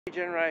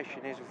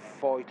Regeneration is a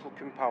vital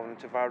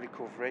component of our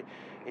recovery.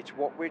 It's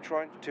what we're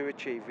trying to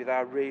achieve with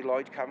our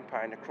Relight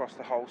campaign across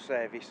the whole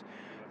service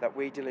that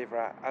we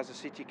deliver as a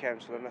city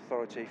council and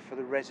authority for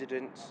the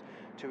residents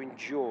to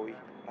enjoy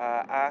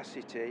our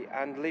city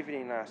and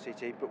living in our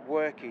city, but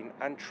working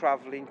and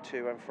travelling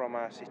to and from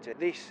our city.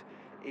 This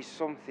is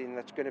something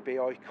that's going to be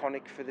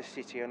iconic for the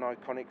city and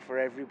iconic for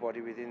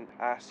everybody within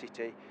our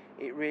city.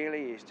 It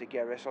really is to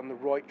get us on the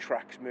right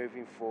tracks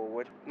moving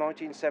forward.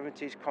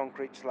 1970s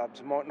concrete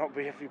slabs might not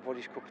be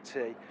everybody's cup of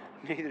tea,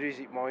 neither is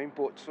it mine,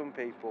 but some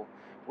people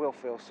will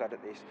feel sad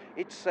at this.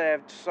 It's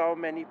served so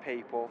many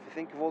people. If you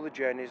think of all the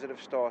journeys that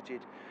have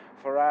started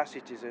for our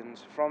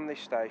citizens from this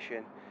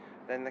station,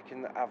 then they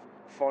can have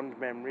fond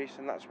memories,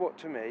 and that's what,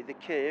 to me, the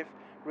key of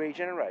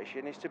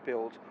regeneration is, to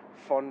build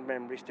fond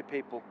memories to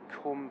people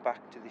come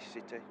back to this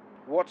city.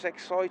 What's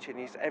exciting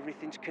is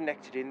everything's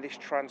connected in this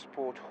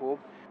transport hub.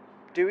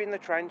 Doing the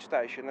train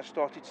station has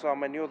started so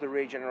many other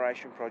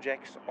regeneration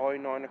projects.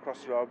 I9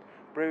 across the road,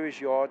 Brewer's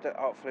Yard that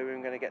hopefully we're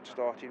going to get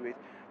started with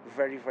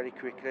very, very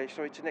quickly.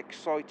 So it's an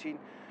exciting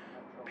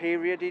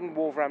period in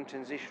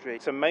Wolverhampton's history.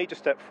 It's a major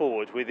step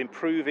forward with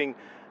improving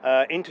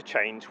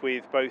interchange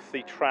with both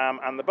the tram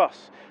and the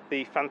bus.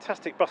 The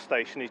fantastic bus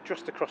station is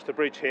just across the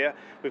bridge here.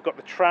 We've got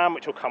the tram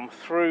which will come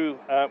through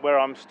where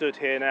I'm stood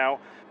here now,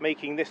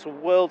 making this a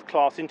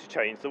world-class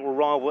interchange that will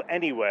rival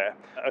anywhere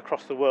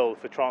across the world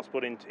for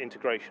transport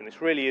integration.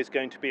 This really is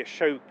going to be a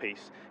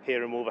showpiece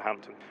here in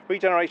Wolverhampton.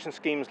 Regeneration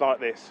schemes like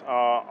this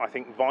are, I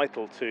think,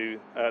 vital to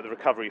the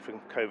recovery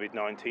from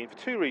COVID-19 for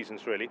two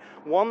reasons really.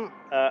 One,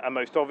 and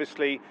most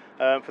obviously,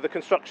 for the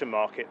construction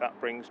market. That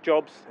brings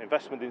jobs,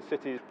 investment in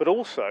cities, but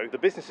also the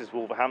businesses of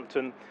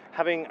Wolverhampton.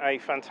 Having a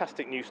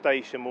fantastic new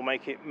station will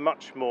make it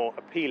much more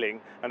appealing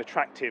and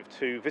attractive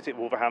to visit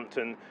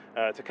Wolverhampton,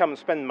 to come and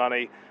spend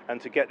money and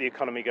to get the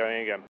economy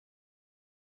going again.